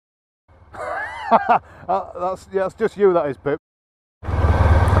that's just you, that is, Pip.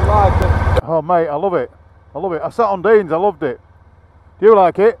 I like it. Oh mate, I love it. I love it. I sat on Dean's, I loved it. Do you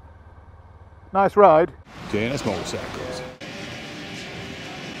like it? Nice ride. JNS motorcycles.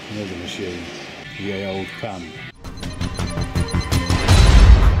 There's a machine. The old pan.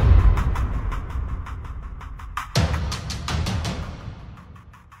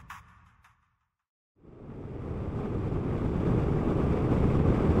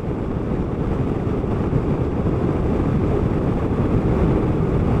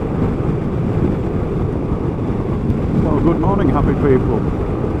 Good morning, happy people.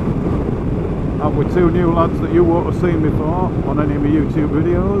 I'm with two new lads that you won't have seen before on any of my YouTube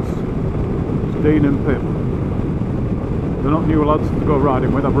videos. It's Dean and Pip. They're not new lads to go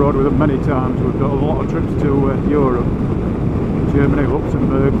riding with. I've rode with them many times. We've got a lot of trips to Europe, Germany,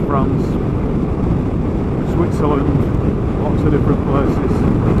 Luxembourg, France, Switzerland, lots of different places.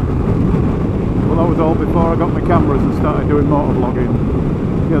 Well, that was all before I got my cameras and started doing motor vlogging.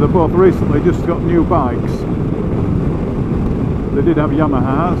 Yeah, they both recently just got new bikes. They did have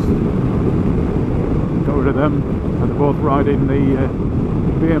Yamahas, got rid of them, and they're both riding the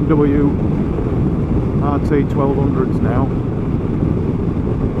BMW RT1200s now.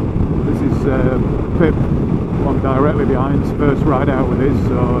 This is Pip, one directly behind, his first ride out with his,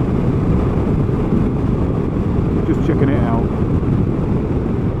 so just checking it out.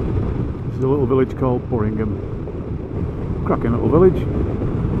 This is a little village called Burringham. Cracking little village.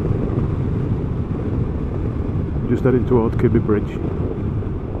 Just heading towards Kibby Bridge.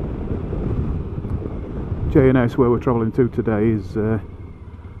 JNS, where we're travelling to today, is I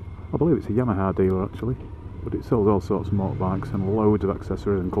believe it's a Yamaha dealer actually, but it sells all sorts of motorbikes and loads of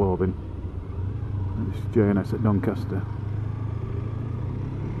accessories and clothing. And it's JNS at Doncaster.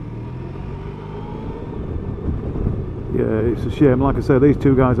 Yeah, it's a shame. Like I say, these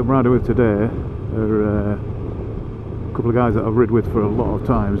two guys I'm riding with today are a couple of guys that I've ridden with for a lot of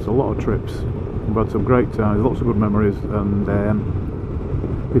times, a lot of trips. We've had some great times, lots of good memories, and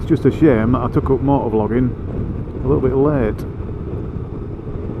it's just a shame that I took up motor vlogging a little bit late.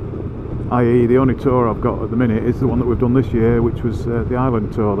 I.e. the only tour I've got at the minute is the one that we've done this year, which was the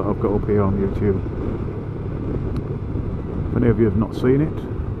island tour that I've got up here on YouTube. If any of you have not seen it,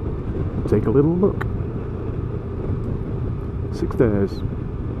 take a little look. 6 days,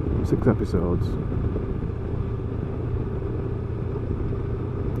 6 episodes.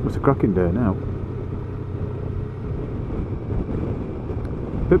 It's a cracking day now.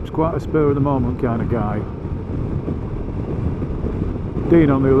 Pip's quite a spur of the moment kind of guy. Dean,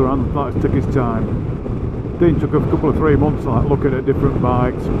 on the other hand, likes to take his time. Dean took a couple of 3 months like looking at different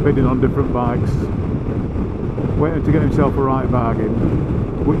bikes, bidding on different bikes, waiting to get himself a right bargain,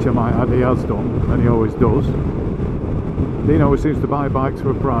 which I might add he has done, and he always does. Dean always seems to buy bikes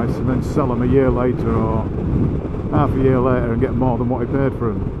for a price and then sell them a year later or half a year later and get more than what he paid for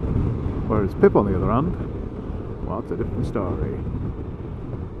them. Whereas Pip, on the other hand, well, that's a different story.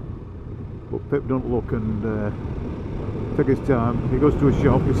 But Pip don't look and take his time. He goes to a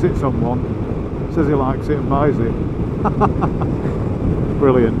shop, he sits on one, says he likes it and buys it.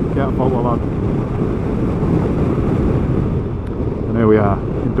 Brilliant, can't fault the lad. And here we are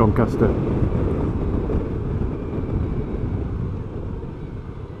in Doncaster.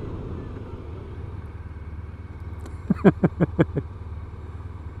 I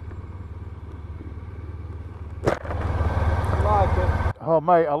like it. Oh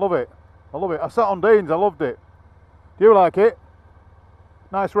mate, I love it. I love it. I sat on Dean's, I loved it. Do you like it?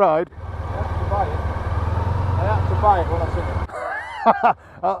 Nice ride. I had to buy it when I seen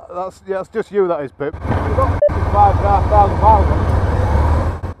it. That's just you, that is, Pip. We've got 5,500 miles on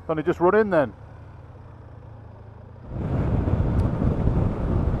it. Only just run in then.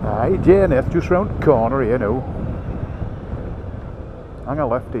 Aye, JNF just round the corner here now. Hang a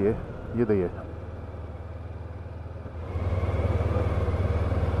left here, you're there.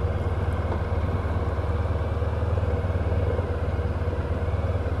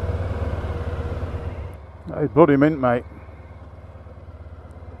 That is bloody mint, mate.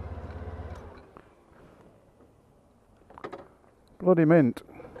 Bloody mint.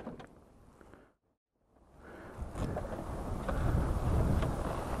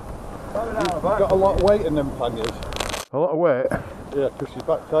 You've got a lot of weight in them panniers. A lot of weight. Yeah, because your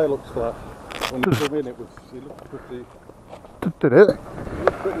back tyre looks flat. When you come in, it looked pretty. Did it? It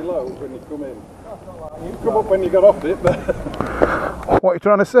looked pretty low when you come in. You come up when you got off it, but. What are you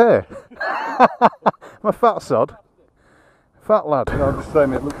trying to say? I'm a fat sod. Fat lad. No, I'm just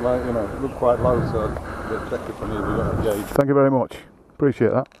saying it looked like, you know, it looked quite low, so I'll check it from here. We got a gauge. Thank you very much.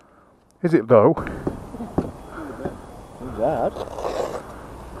 Appreciate that. Is it though? Who's that?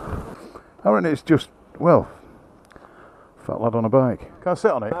 I reckon it's just, well, fat lad on a bike. Can I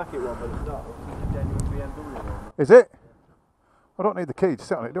sit on it? Market one, but it's not. It's a genuine BMW one. Is it? I don't need the key to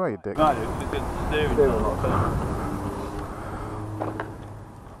sit on it, do I, you dick? Right, the steering wheel.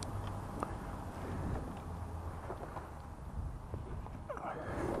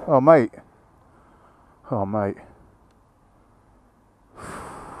 Oh, mate. Oh, mate.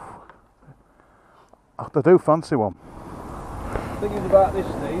 I do fancy one. Think it's about this,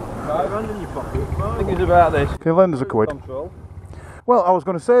 Steve. £5 in your pocket. Think it's about this. Can you lend us a quid? Control. Well, I was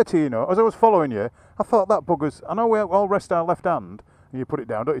going to say to you, as I was following you, I thought that bugger's... I know we all rest our left hand, and you put it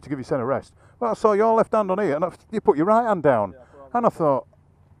down, don't you, to give your centre rest. Well, I saw your left hand on here, and you put your right hand down. And I thought,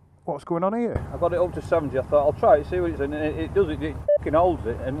 what's going on here? I got it up to 70. I thought I'll try it, see what it's in. And it does it. It fucking holds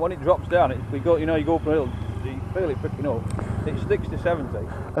it. And when it drops down, you go up a hill, you feel it picking up. It sticks to 70.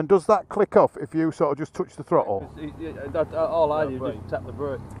 And does that click off if you sort of just touch the throttle? All I do is just tap the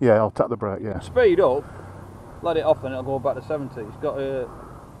brake. Yeah, I'll tap the brake. Yeah. Speed up, let it off, and it'll go back to 70. It's got a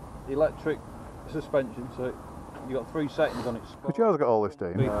electric suspension, so you got 3 settings on it. But yours got all this,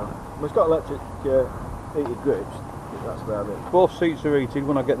 Dean. It's got electric heated grips. That's about it. Both seats are heated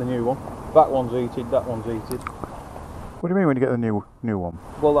when I get the new one. That one's heated, that one's heated. What do you mean when you get the new one?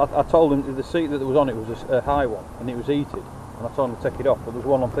 Well, I told him the seat that was on it was a high one, and it was heated. And I told him to take it off, but there's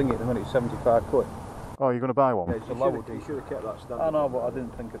one on thingy at the minute, it's 75 quid. Oh, you're going to buy one? Yeah, it's a lower. You should have kept that standard. I know, but I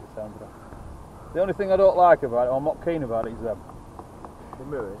didn't think at the time. The only thing I don't like about it, or I'm not keen about it, is them. The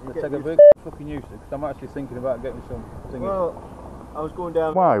mirrors. They take a big fucking use of it, because I'm actually thinking about getting some thingy. Well, I was going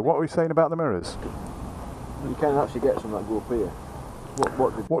down... Why? What were you saying about the mirrors? You can actually get some that go up here.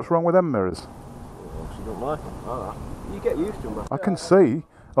 What's wrong with them mirrors? You don't like them, like that. You get used to them. I can see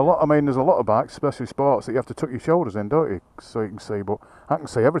a lot. I mean, there's a lot of bikes, especially sports, that you have to tuck your shoulders in, don't you, so you can see. But I can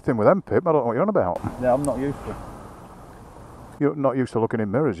see everything with them, Pip. I don't know what you're on about. Yeah, I'm not used to. You're not used to looking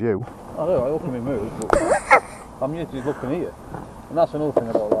in mirrors, you. I do. I look in mirrors, but I'm used to looking here, and that's another thing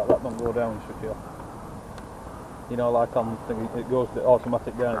I don't like. That don't go down and shut you off. You know, like I'm thinking, it goes to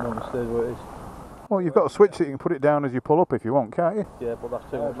automatic down. It normally stays where it is. Well, you've got a switch that you can put it down as you pull up if you want, can't you? Yeah, but that's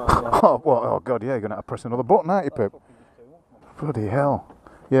too much. Oh, well, oh God, yeah, you're going to have to press another button, aren't you, Pip? Bloody hell.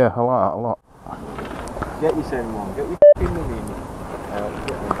 Yeah, I like that a lot. Get your same one. Get your f***ing money in.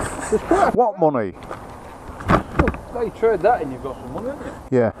 What money? Well, you trade that in, you've got some money, haven't you?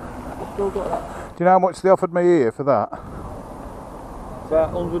 Yeah. Still got that. Do you know how much they offered me here for that?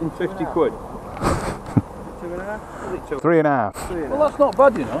 About 150 quid. 2.5? 3.5. Well, that's not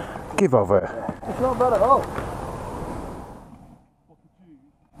bad, you know. Give of it. It's not bad at all.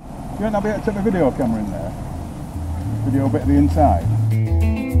 You reckon I'll be able to take my video camera in there? Video a bit of the inside?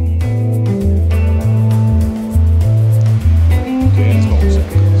 Okay, that's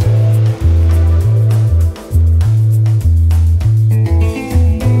motorcycles.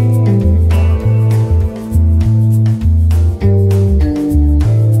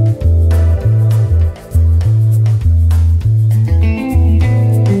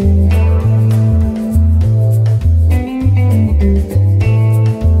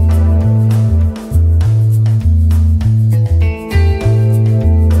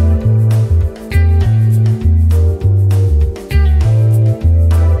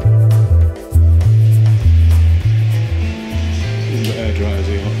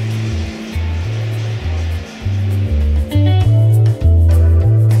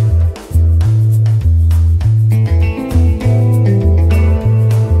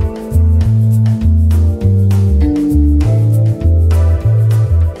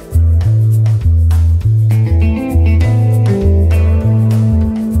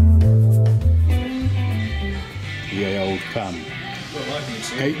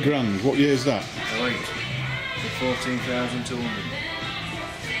 £8,000. What year is that? 08 for 14,200.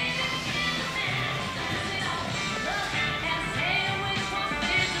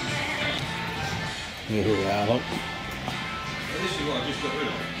 Here we are, look. This is what I just got rid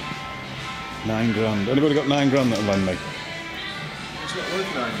of. £9,000. Anybody got £9,000 that'll lend me? It's not worth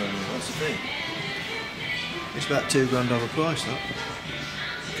 £9,000, that's the thing. It's about £2,000 overpriced, that.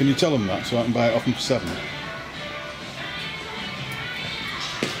 Can you tell them that so I can buy it off them for 7?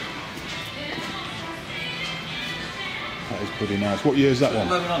 That is pretty nice. What year is that one?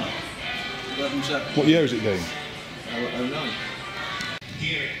 11 on it. 11.7. What year is it, Dean? 09.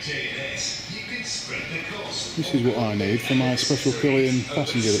 Here at JNS, you can spread the cost. This is what I need for my special Killian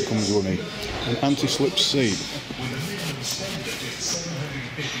passenger that comes with me. An anti-slip seat.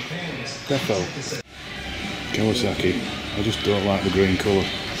 Defo. Kawasaki. I just don't like the green colour.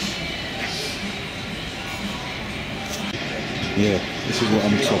 Yeah, this is what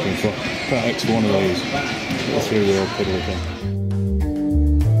I'm shopping for. Part X for one of these. A 3-wheel pedal again.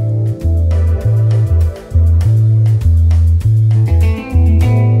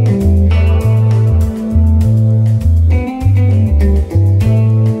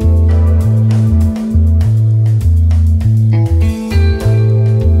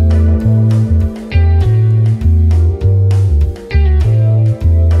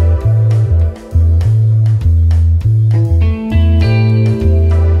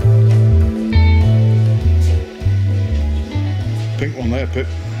 Pip.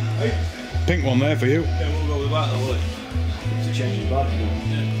 Hey? Pink one there for you. Yeah, we'll go with that though, will it? To change his bag.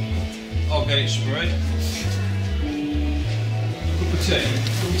 Yeah. I'll get it sprayed. Cup of tea.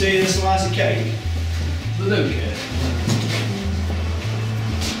 Cup of tea and a slice of cake. The new cake.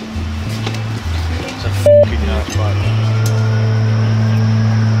 It's a fucking nice bike.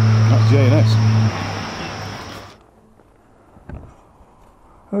 That's J&S.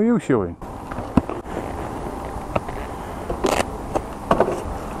 Who are you showing?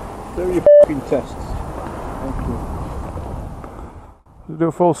 Do your fucking tests. Thank you. Do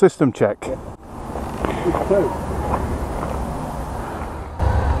a full system check. Yeah. Good too.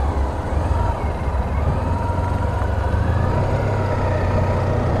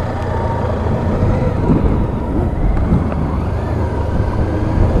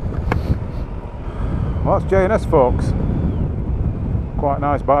 Well, that's J&S, folks. Quite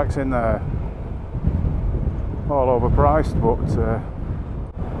nice bikes in there. All overpriced, but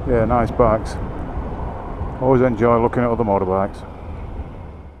yeah, nice bikes. Always enjoy looking at other motorbikes.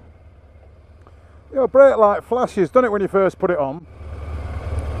 Your brake light flashes, doesn't it, when you first put it on?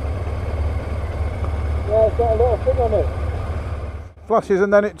 Yeah, it's got a little thing on it. Flashes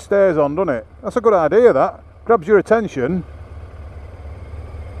and then it stays on, doesn't it? That's a good idea, that. Grabs your attention.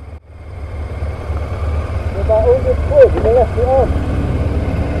 About 100 quid and they left it on.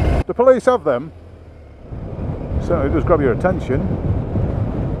 The police have them. Certainly does grab your attention.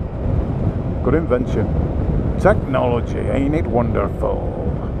 Good invention. Technology, ain't it wonderful?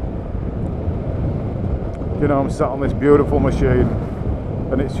 You know, I'm sat on this beautiful machine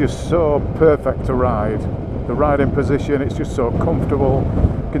and it's just so perfect to ride. The riding position, it's just so comfortable.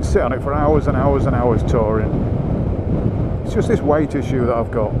 You can sit on it for hours and hours and hours touring. It's just this weight issue that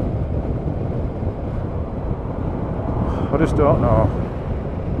I've got. I just don't know.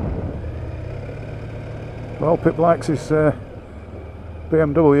 Well, Pip likes his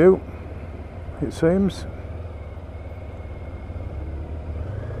BMW, it seems.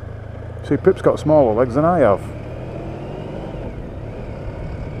 See, Pip's got smaller legs than I have.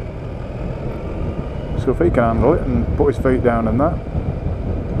 So if he can handle it and put his feet down and that,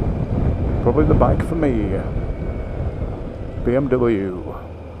 probably the bike for me. BMW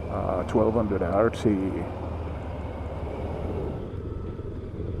R1200RT.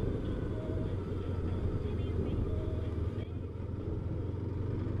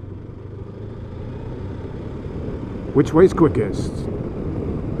 Which way's quickest?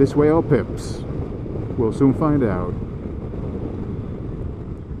 This way or Pip's? We'll soon find out.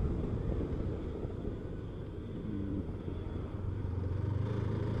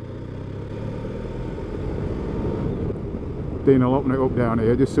 Dean will open it up down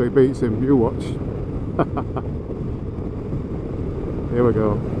here just so he beats him. You watch. Here we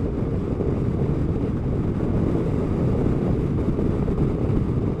go.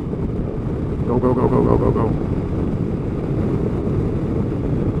 Go, go, go, go, go, go, go.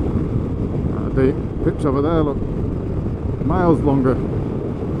 The Pip's over there, look, miles longer.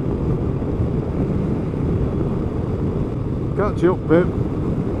 Catch you up, Pip.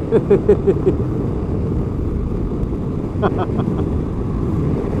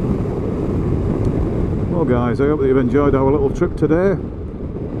 Well guys, I hope that you've enjoyed our little trip today.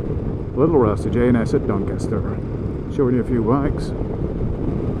 Little rest of J&S at Doncaster. Showing you a few bikes.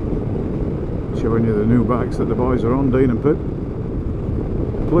 Showing you the new bikes that the boys are on, Dean and Pip.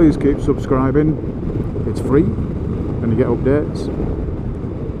 Please keep subscribing, it's free and you get updates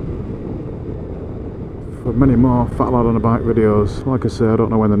for many more Fat Lad on a Bike videos. Like I say, I don't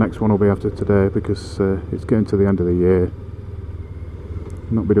know when the next one will be after today because it's getting to the end of the year.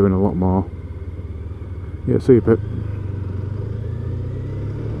 Not be doing a lot more. Yeah, see you, Pip.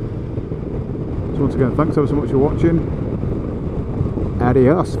 So once again, thanks ever so much for watching.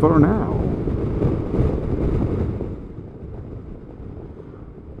 Adios for now.